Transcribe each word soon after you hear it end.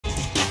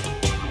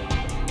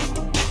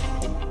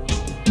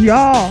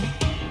Y'all,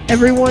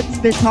 everyone's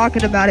been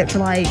talking about it for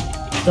like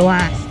the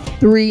last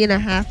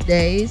 3.5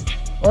 days.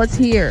 Well, it's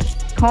here.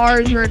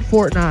 Cars are in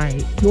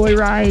Fortnite.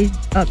 Joyride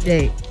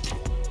update.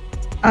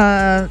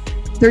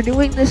 They're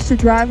doing this to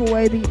drive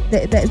away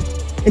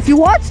if you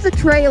watch the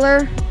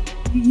trailer,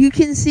 you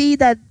can see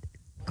that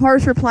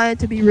cars are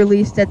planned to be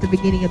released at the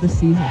beginning of the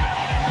season.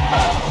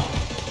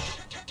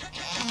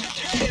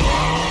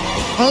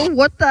 Oh,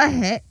 what the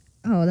heck?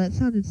 Oh, that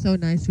sounded so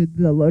nice with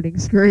the loading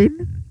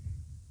screen.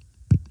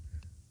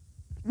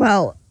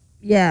 Well,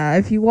 yeah,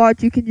 if you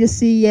watch, you can just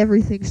see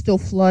everything still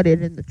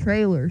flooded in the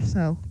trailer,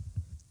 so.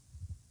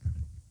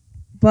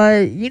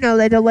 But, you know,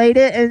 they delayed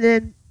it, and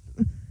then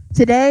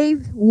today,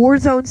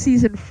 Warzone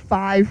Season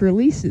 5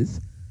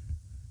 releases.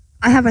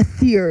 I have a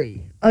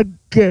theory, a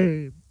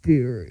game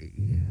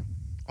theory,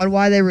 on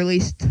why they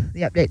released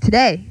the update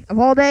today, of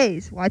all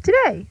days. Why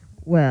today?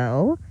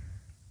 Well,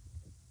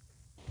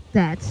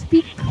 that's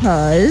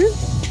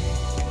because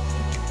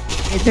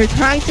they're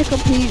trying to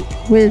compete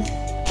with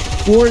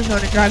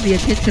Warzone and drive the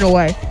attention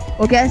away.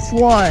 Well, guess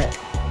what?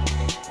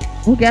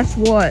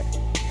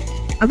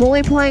 I'm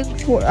only playing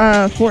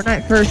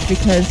Fortnite first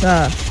because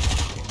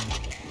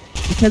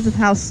of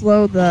how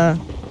slow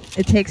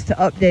it takes to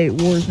update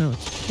Warzone.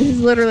 This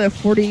is literally a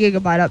 40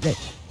 gigabyte update.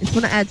 It's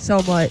gonna add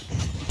so much.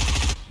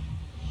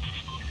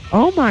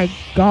 Oh my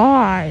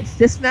gosh,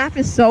 this map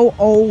is so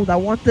old. I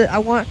want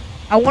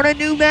a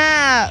new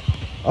map.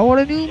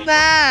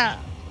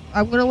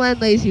 I'm gonna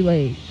land Lazy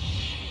Lake.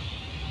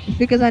 It's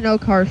because I know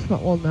cars.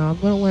 Well, no, I'm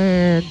gonna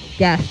land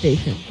gas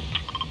station.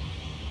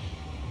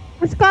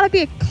 There's gotta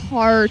be a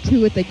car or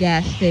two at the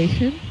gas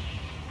station.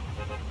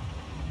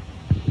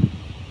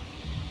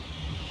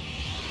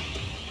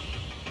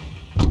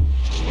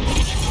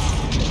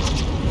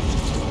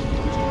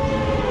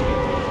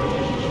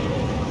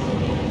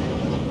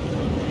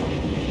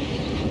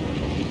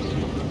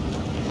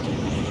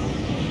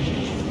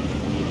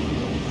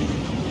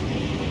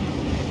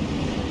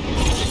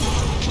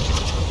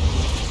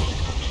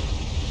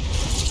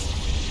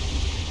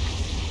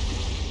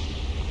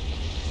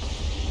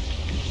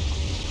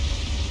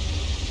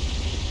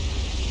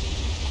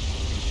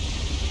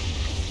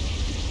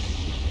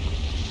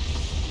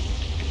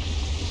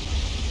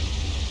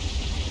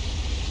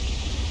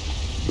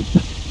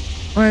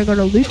 I'm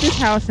gonna loot this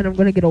house and I'm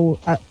gonna get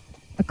a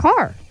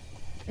car.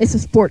 It's a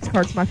sports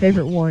car. It's my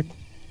favorite one.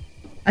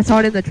 I saw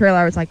it in the trailer.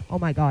 I was like, oh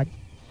my god.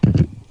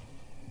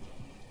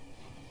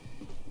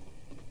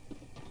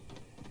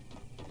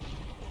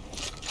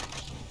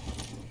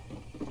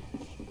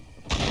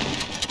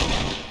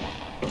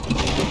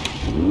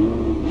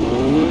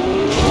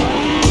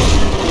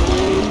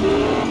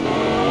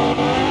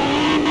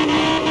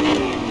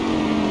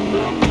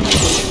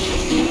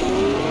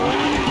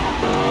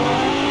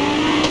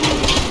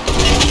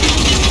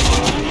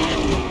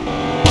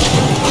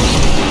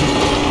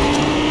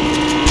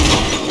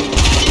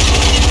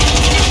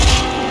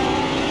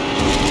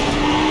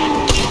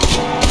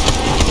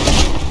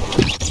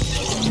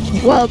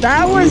 Well,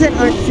 that was an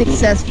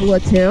unsuccessful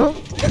attempt.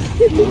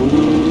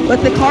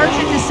 But the cars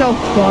are just so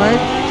fun.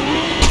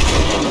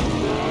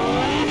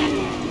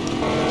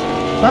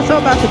 That's all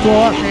about to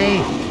blow up,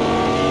 mate.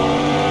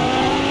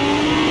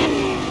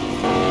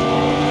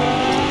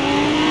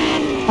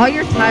 All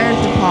your tires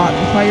are popped.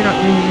 That's why you're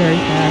not moving very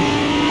fast.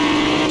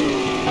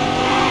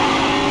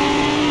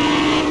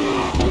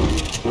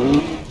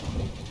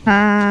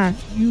 Ah,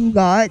 you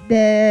got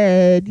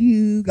dead.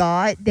 You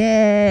got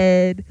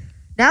dead.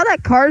 Now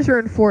that cars are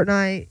in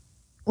Fortnite,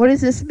 what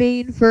does this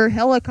mean for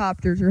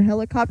helicopters? Are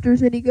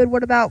helicopters any good?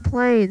 What about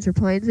planes? Are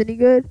planes any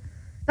good?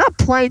 Not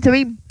planes, I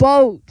mean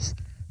boats.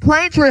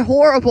 Planes were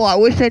horrible. I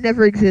wish they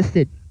never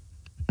existed.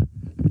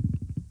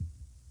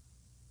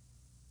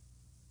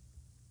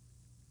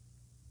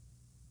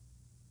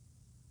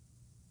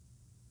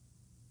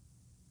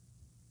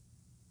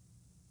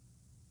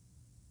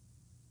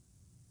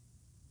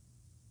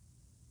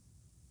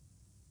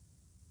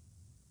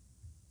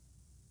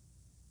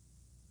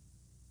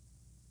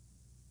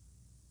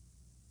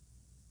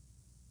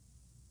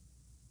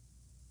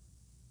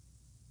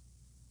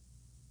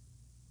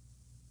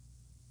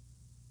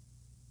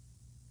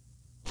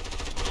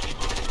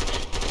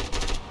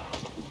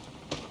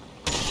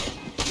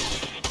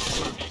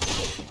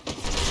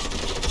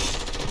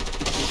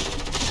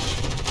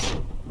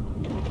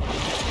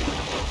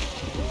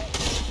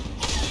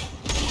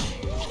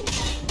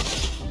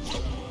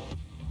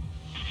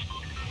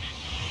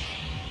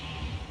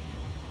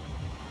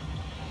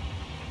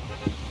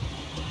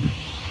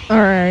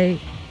 Alright.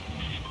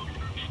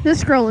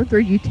 Just scrolling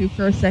through YouTube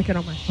for a second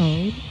on my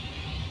phone.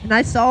 And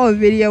I saw a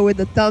video with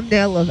a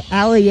thumbnail of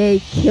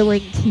Ali killing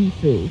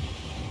Tifu.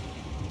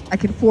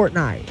 Like in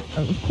Fortnite.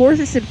 Of course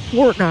it's in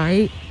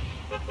Fortnite.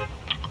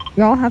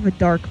 Y'all have a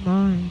dark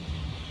mind.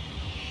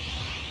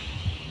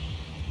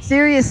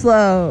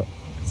 Seriously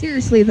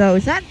though,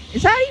 is that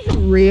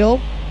even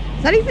real?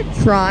 Is that even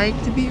trying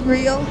to be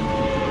real?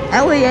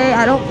 LEA,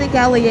 I don't think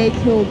LEA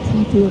killed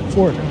Tifu in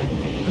Fortnite.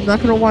 I'm not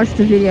gonna watch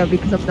the video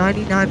because I'm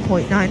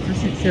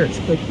 99.9% sure it's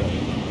clickbait.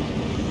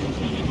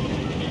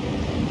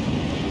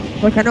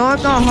 Like, I know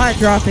I'm not hot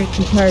dropping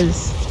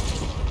because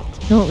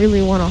I don't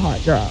really want a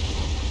hot drop.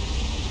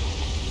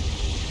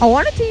 I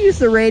wanted to use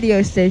the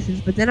radio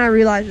stations, but then I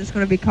realized it's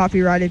going to be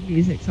copyrighted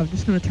music, so I'm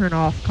just going to turn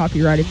off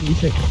copyrighted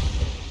music.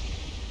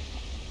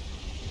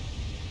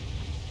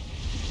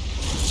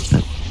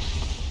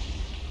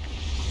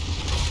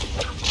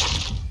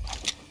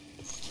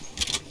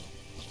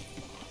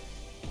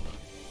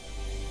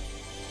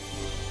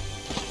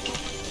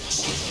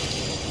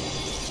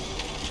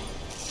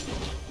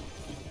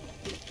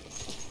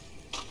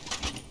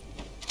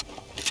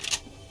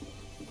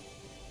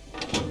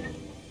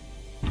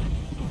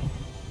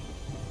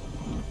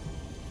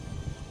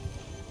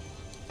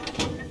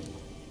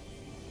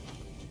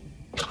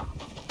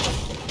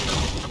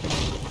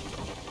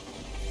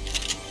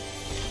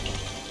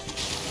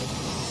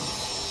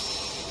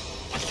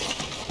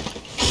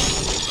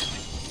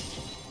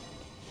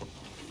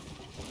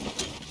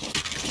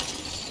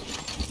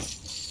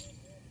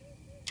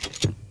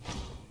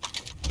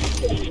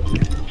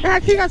 I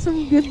actually got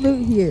some good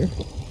loot here.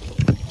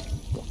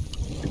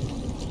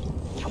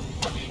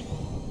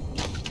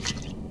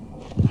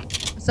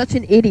 Such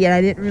an idiot, I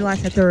didn't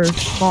realize that there were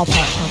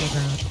smallpox on the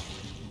ground.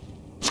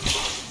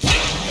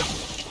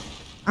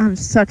 I'm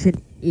such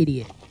an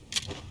idiot.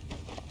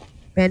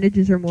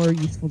 Bandages are more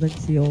useful than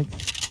shields.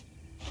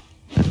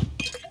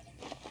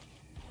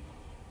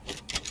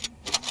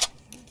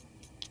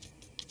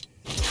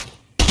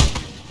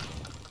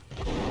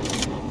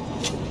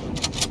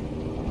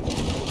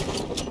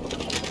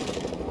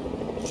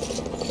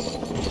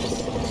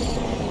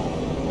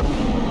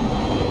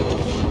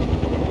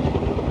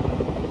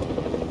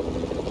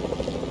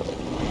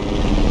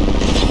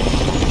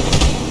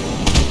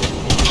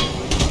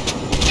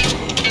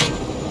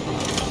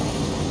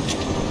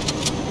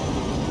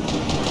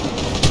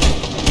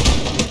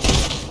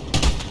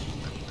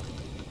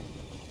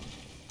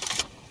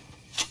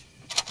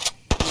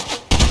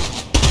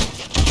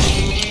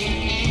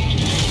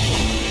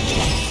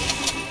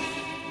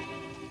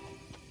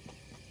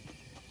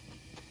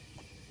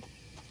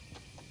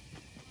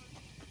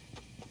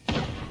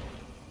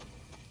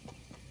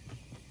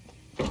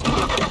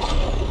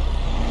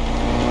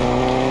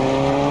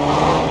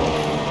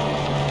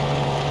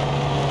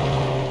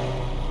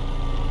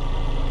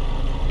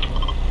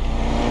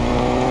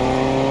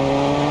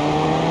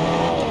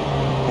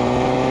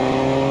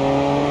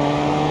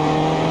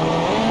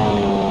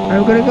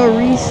 I'm gonna go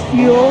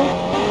refuel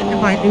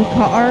in my new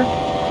car,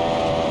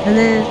 and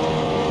then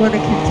I'm gonna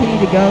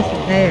continue to go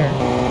from there.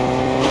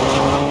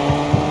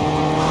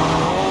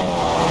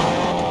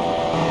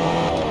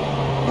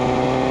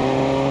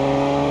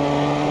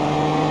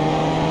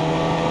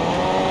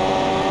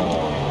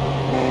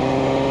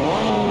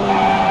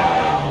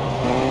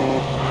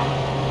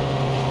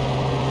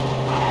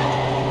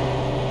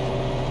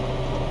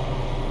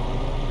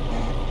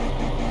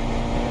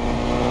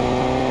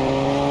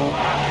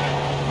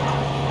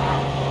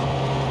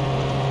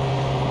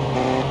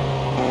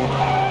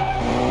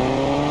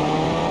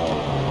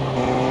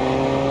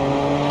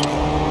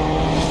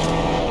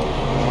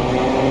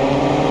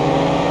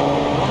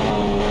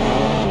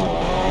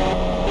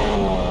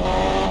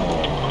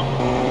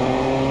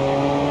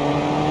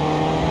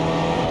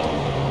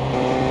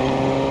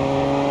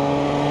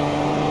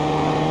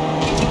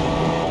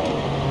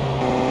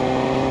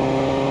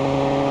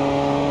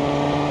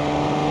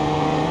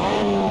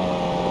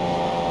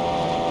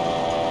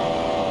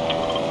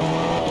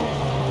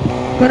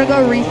 I'm gonna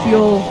go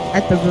refuel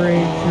at the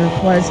bridge or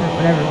Pleasant,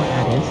 whatever one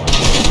that is.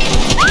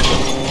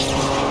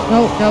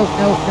 Nope, nope,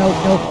 nope, nope,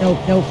 nope, nope,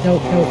 nope,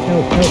 nope, nope,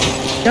 nope, nope.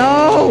 No!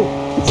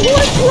 It's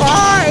one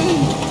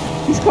drive!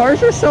 These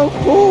cars are so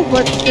cool,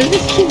 but they're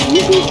just too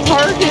easy to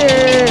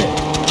target.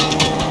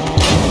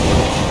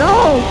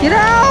 No! Get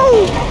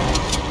out!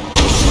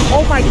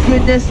 Oh my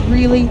goodness,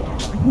 really?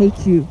 I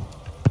hate you.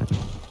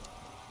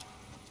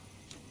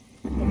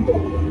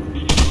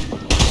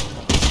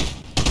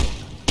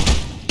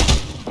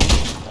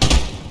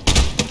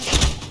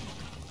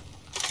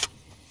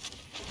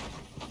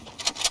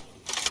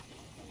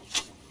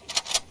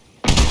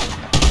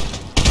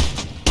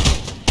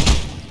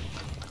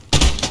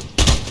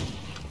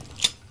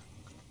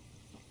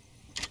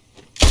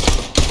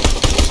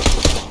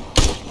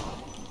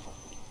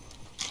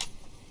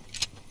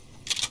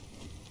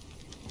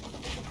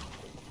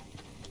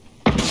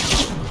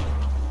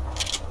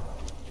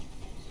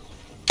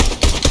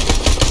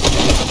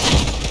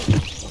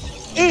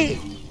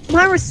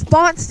 My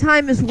response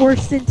time is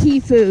worse than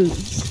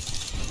Tifu's.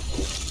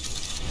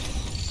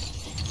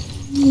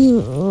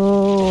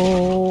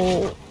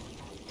 Oh.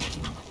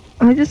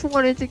 I just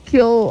wanted to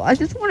kill. I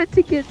just want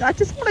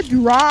to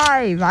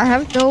drive. I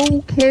have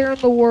no care in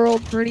the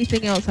world for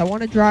anything else. I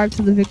want to drive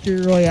to the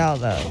Victory Royale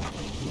though.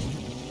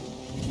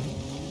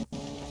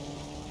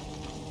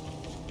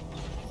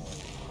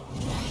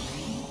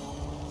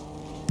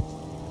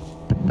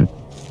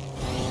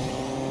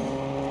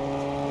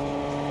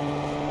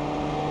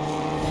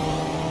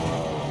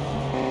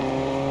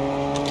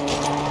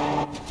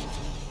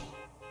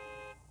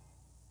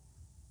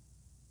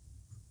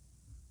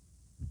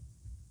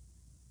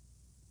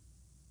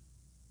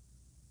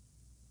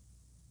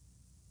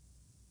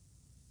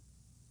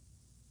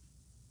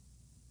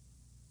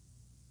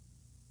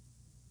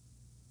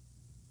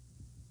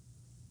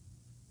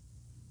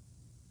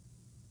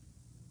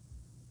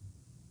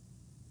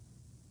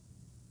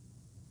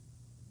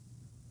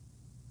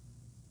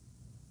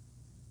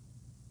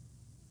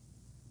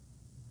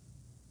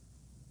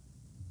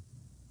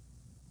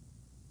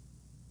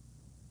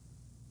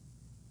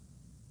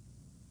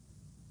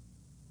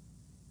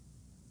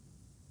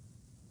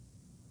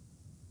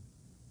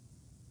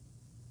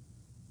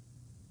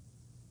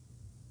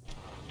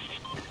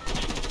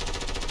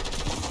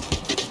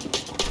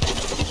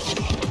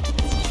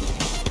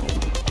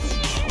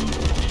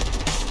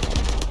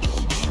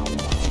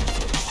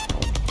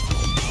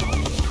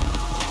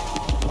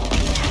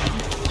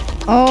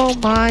 Oh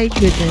my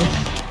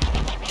goodness.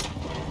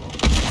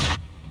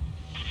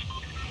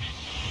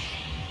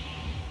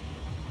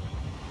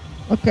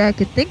 Okay, I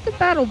can think the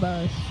battle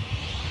bus.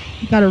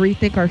 We gotta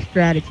rethink our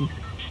strategy.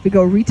 If we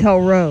go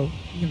retail row,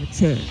 we have a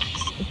chance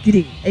of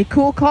getting a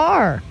cool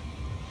car.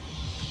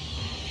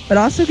 But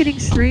also getting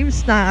stream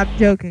snipe. I'm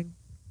joking.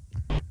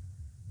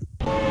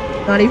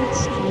 Not even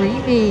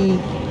streaming.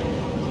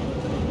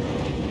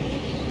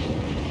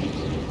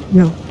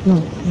 Yo.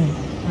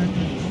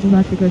 I'm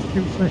about to go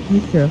stream snipe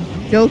Ninja.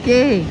 I'm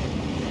joking.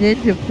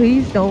 Ninja,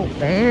 please don't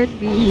ban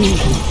me.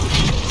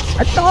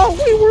 I thought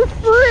we were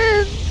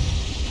friends.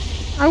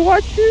 I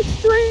watch your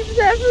streams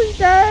every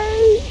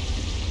day.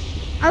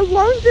 I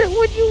loved it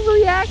when you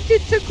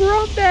reacted to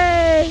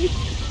Grumby.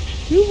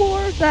 Do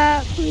more of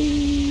that,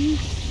 please.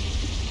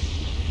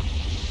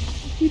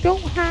 You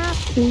don't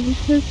have to,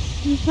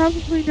 because you're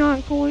probably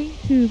not going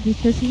to,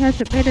 because he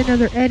hasn't made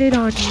another edit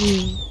on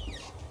you.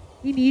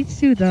 He needs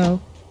to, though.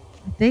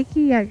 I think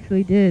he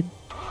actually did.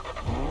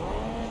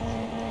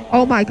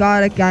 Oh my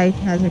god, a guy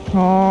has a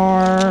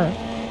car.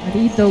 I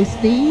need those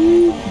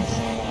thieves.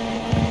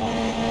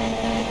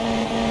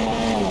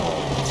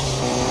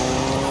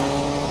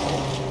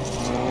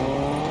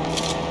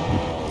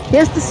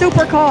 Here's the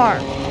supercar.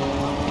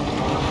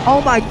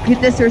 Oh my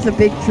goodness, there's a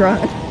big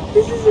truck.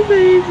 This is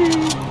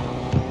amazing.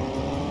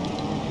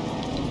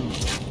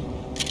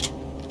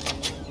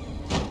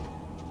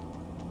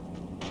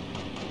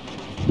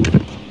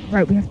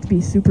 Right, we have to be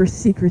super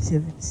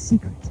secretive and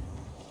secret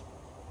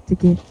to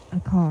get a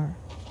car.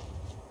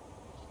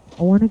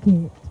 I want to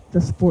get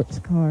the sports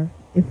car.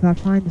 If I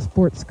find the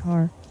sports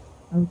car,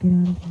 I will get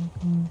out of my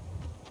car.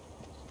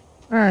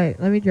 Alright,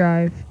 let me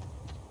drive.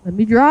 Let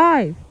me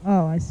drive!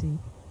 Oh, I see.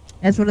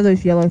 That's one of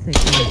those yellow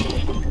things.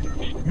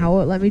 Now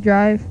what, let me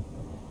drive?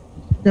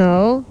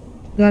 No.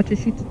 Do I have to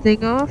shoot the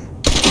thing off?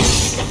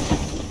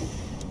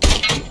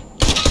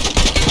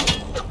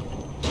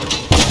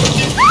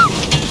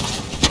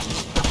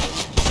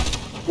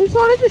 I just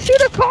wanted to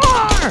shoot a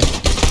car!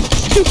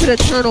 Stupid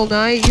Eternal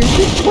Knight, you're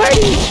just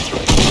waiting!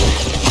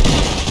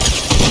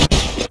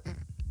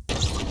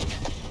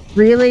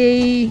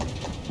 Really?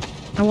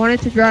 I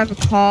wanted to drive a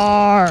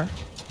car.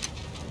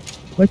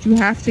 But you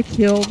have to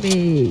kill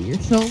me. You're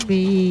so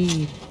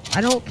mean.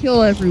 I don't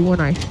kill everyone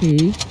I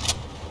see.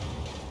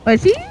 But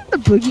is he the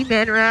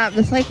Boogeyman rap?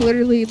 That's like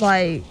literally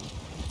like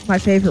my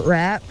favorite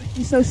rap.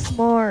 He's so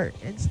smart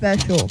and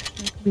special.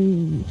 Like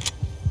me.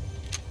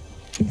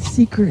 In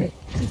secret.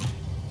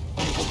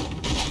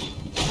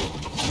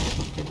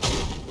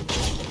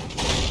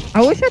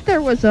 I wish that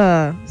there was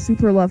a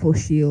super level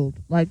shield.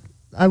 Like,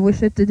 I wish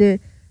that they did.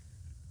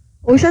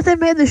 I wish that they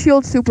made the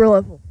shield super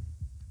level.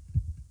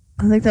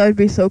 I think that would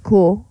be so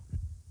cool.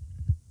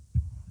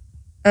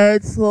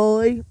 And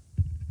slowly,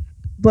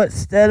 but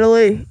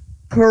steadily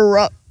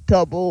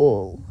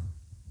corruptible.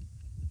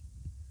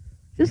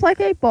 Just like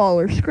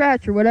 8-Ball or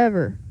Scratch or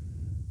whatever.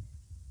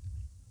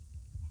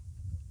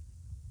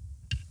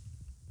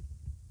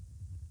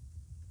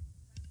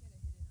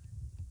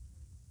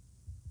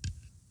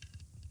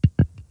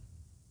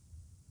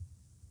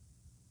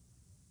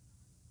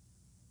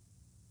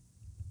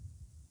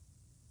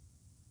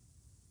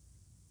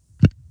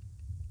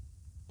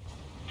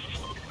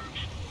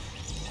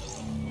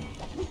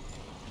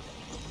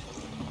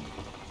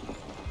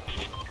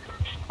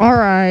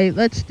 Alright,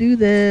 let's do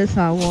this.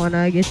 I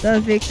wanna get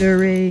the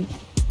victory.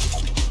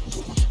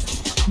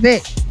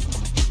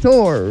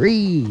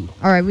 Victory!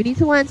 Alright, we need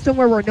to land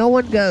somewhere where no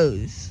one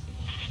goes.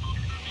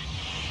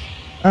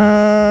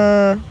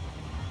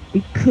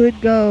 We could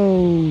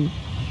go...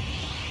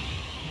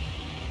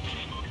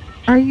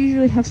 I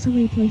usually have so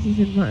many places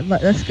in mind.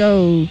 Let's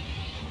go...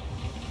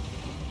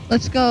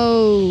 Let's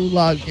go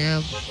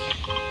Logjam.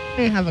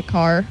 May have a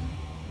car.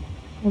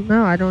 Well,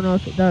 no, I don't know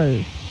if it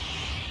does.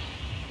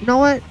 You know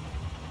what?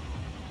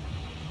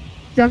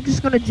 I'm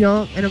just gonna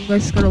jump and I'm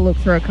just gonna look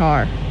for a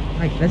car.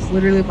 Like, that's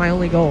literally my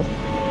only goal.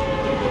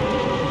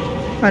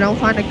 If I don't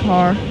find a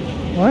car...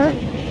 What?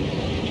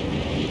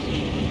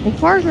 Well,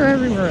 cars are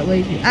everywhere at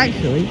Lazy.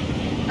 Actually,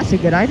 that's a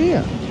good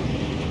idea.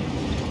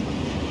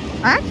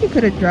 I actually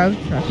could have drove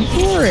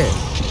Truckosaurus.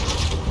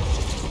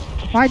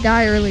 If I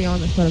die early on,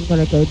 that's what I'm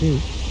gonna go do.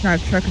 Drive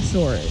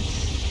Truckosaurus.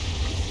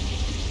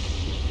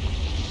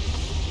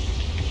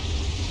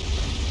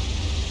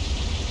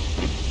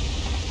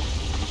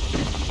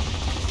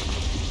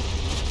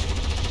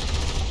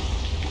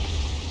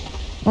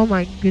 Oh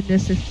my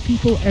goodness, there's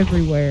people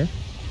everywhere.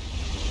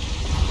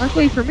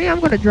 Luckily for me,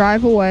 I'm gonna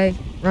drive away,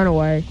 run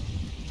away.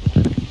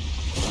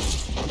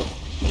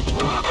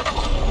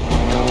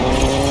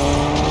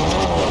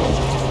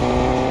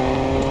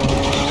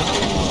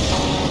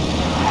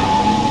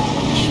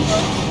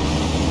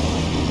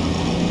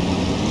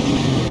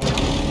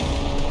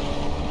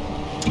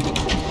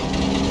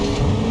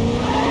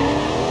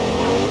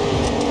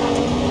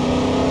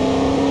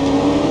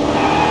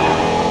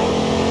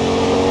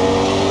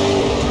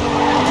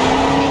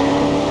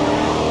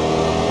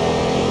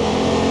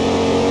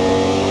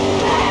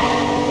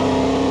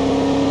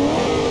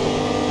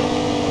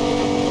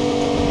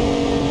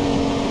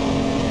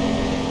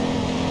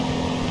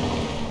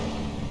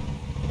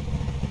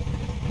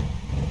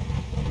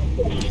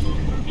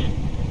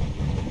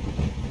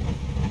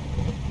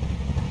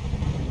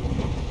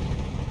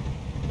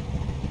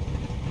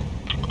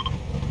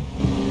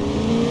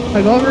 If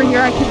I go over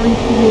here, I can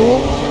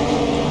refuel.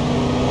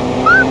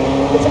 Ah,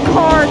 it's a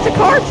car. It's a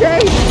car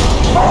chase.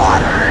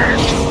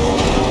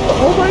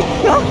 Oh my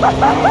god.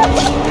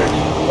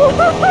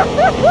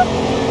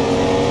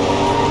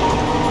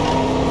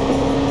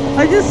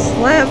 I just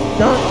slammed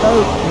dunked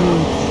those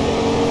dudes.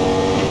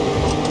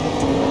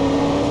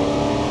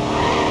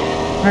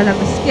 Alright,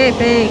 I'm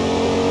escaping.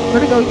 I'm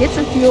gonna go get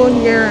some fuel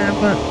here and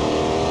I'm gonna...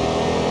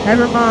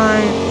 Never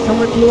mind.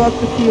 Someone blew up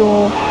the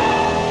fuel.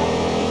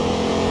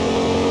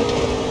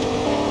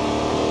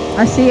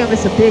 I see him.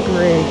 It's a big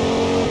rig.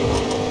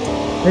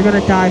 They're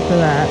gonna die for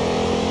that.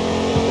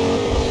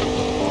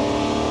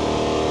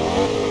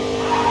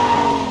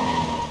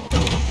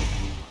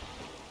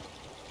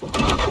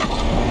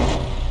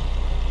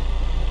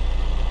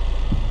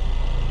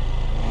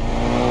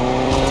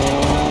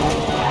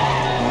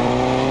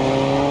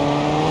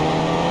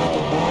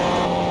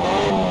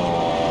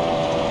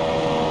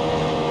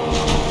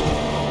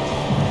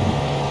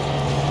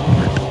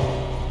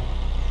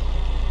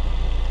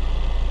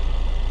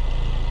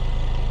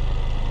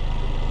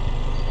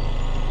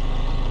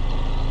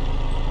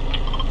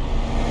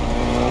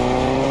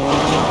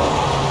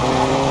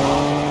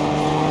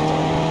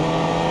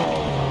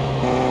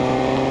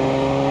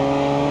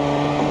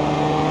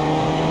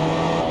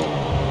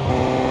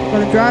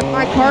 Gonna drive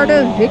my car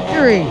to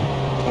victory.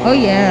 Oh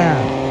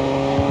yeah.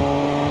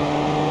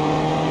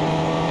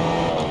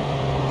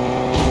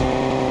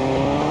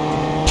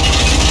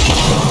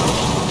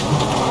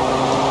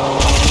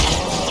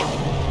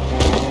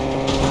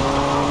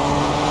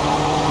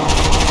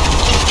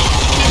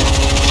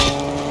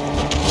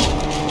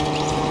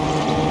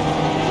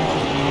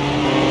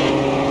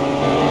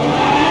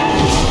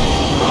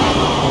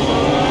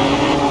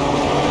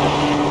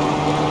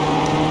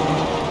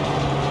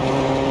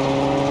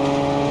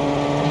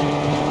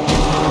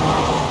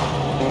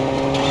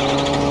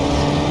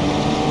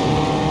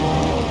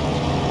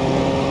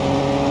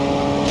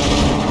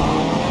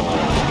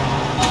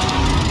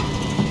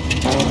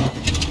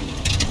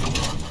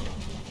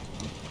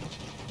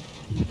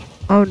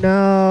 Oh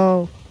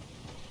no.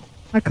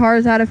 My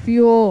car's out of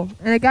fuel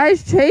and a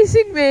guy's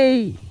chasing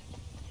me.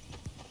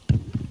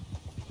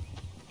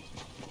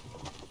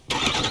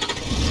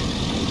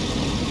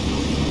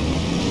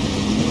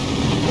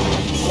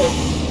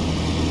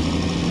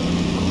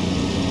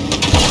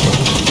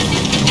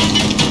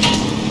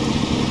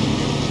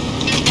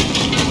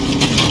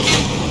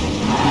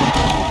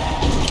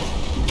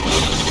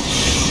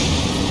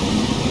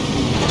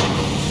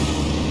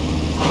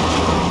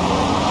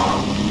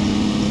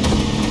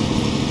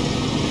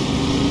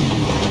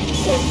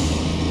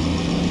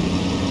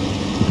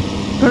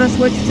 Gonna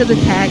switch to the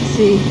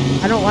taxi.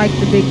 I don't like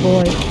the big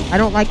boy. I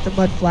don't like the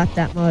mud flap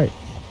that much.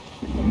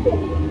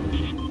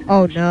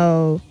 Oh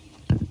no.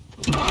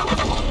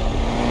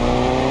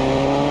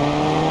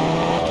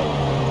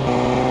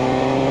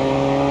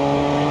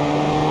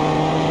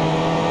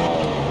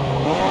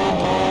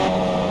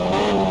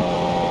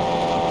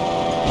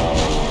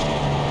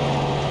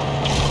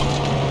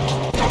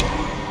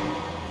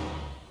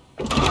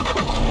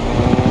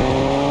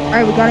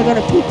 Alright, we gotta go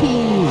to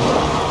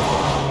PP.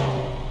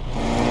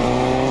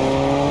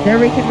 There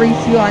we can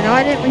refuel. I know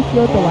I didn't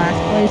refuel at the last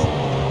place.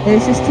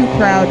 It's just too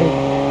crowded.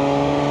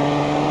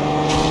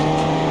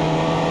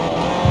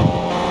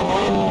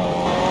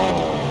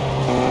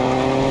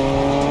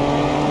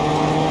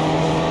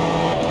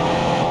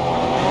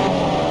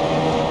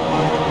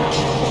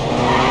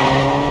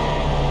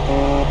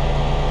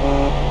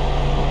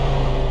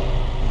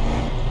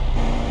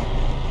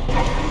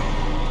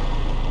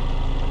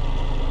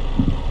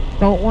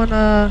 Don't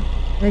wanna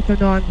make a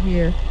non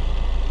here.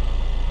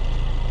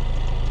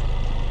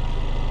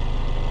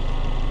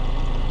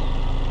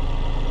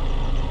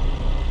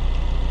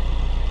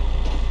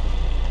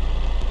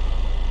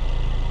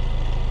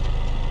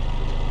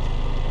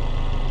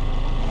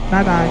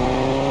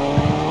 Bye-bye.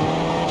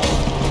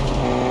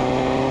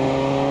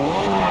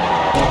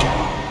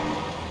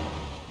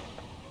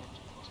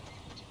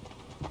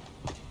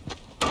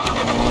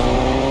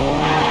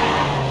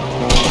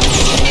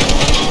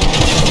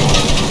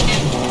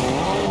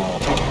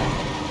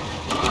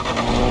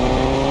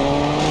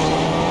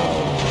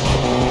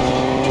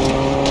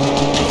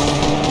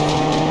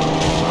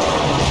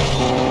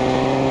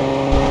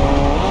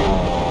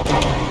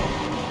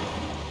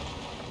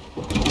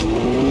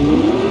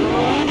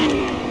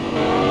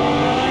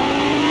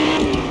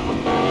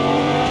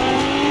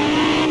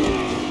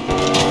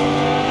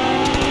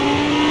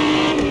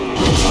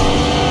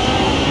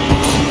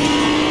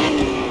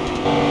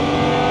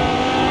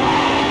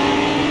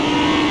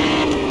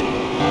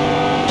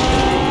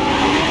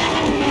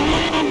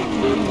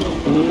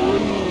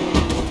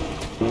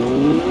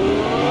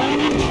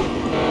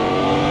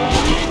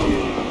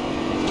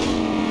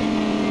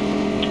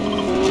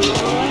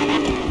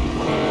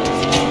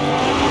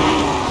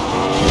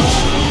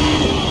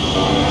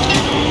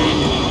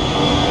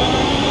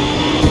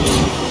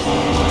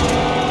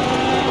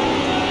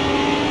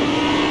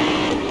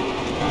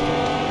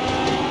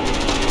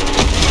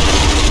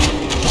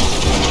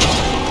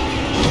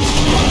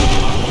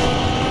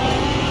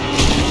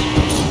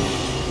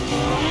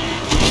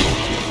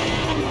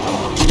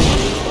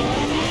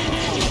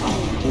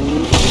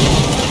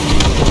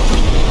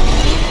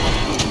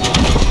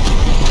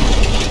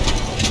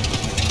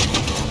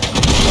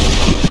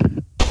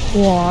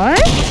 What?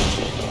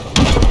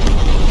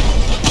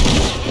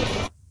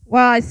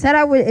 Well, I said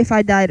I would if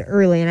I died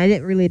early, and I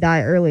didn't really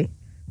die early.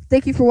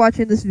 Thank you for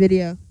watching this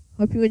video.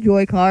 Hope you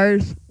enjoy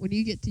cars when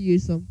you get to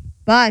use them.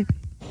 Bye.